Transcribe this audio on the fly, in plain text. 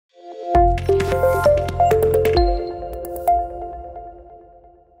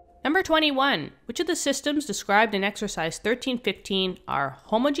Number 21. Which of the systems described in exercise 1315 are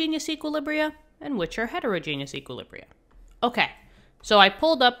homogeneous equilibria and which are heterogeneous equilibria? Okay, so I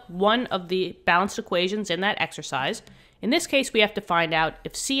pulled up one of the balanced equations in that exercise. In this case, we have to find out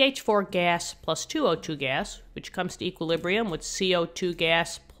if CH4 gas plus 2O2 gas, which comes to equilibrium with CO2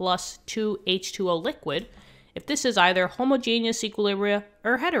 gas plus 2H2O liquid, if this is either homogeneous equilibria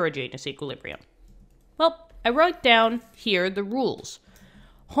or heterogeneous equilibrium. Well, I wrote down here the rules.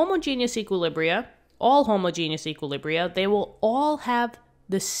 Homogeneous equilibria, all homogeneous equilibria, they will all have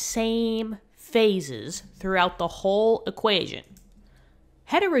the same phases throughout the whole equation.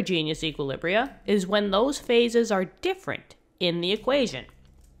 Heterogeneous equilibria is when those phases are different in the equation.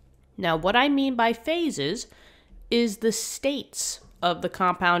 Now, what I mean by phases is the states of the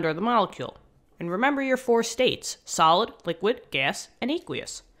compound or the molecule. And remember your four states: solid, liquid, gas, and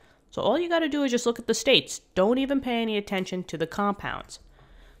aqueous. So all you got to do is just look at the states. Don't even pay any attention to the compounds.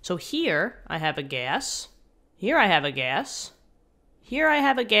 So here I have a gas, here I have a gas, here I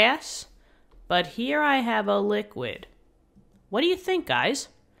have a gas, but here I have a liquid. What do you think, guys?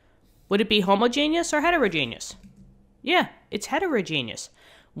 Would it be homogeneous or heterogeneous? Yeah, it's heterogeneous.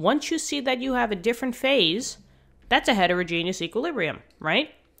 Once you see that you have a different phase, that's a heterogeneous equilibrium, right?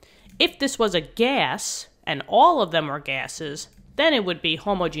 If this was a gas and all of them were gases, then it would be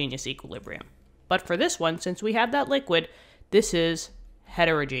homogeneous equilibrium. But for this one, since we have that liquid, this is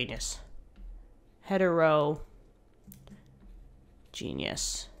heterogeneous. Heterogeneous.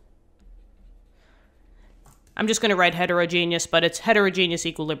 I'm just going to write heterogeneous, but it's heterogeneous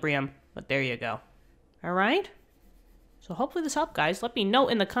equilibrium. But there you go. All right? So hopefully this helped, guys. Let me know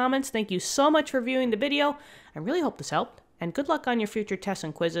in the comments. Thank you so much for viewing the video. I really hope this helped. And good luck on your future tests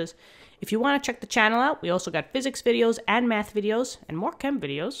and quizzes. If you want to check the channel out, we also got physics videos and math videos and more chem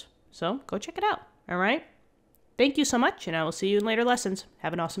videos. So go check it out. All right? Thank you so much, and I will see you in later lessons.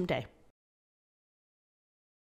 Have an awesome day.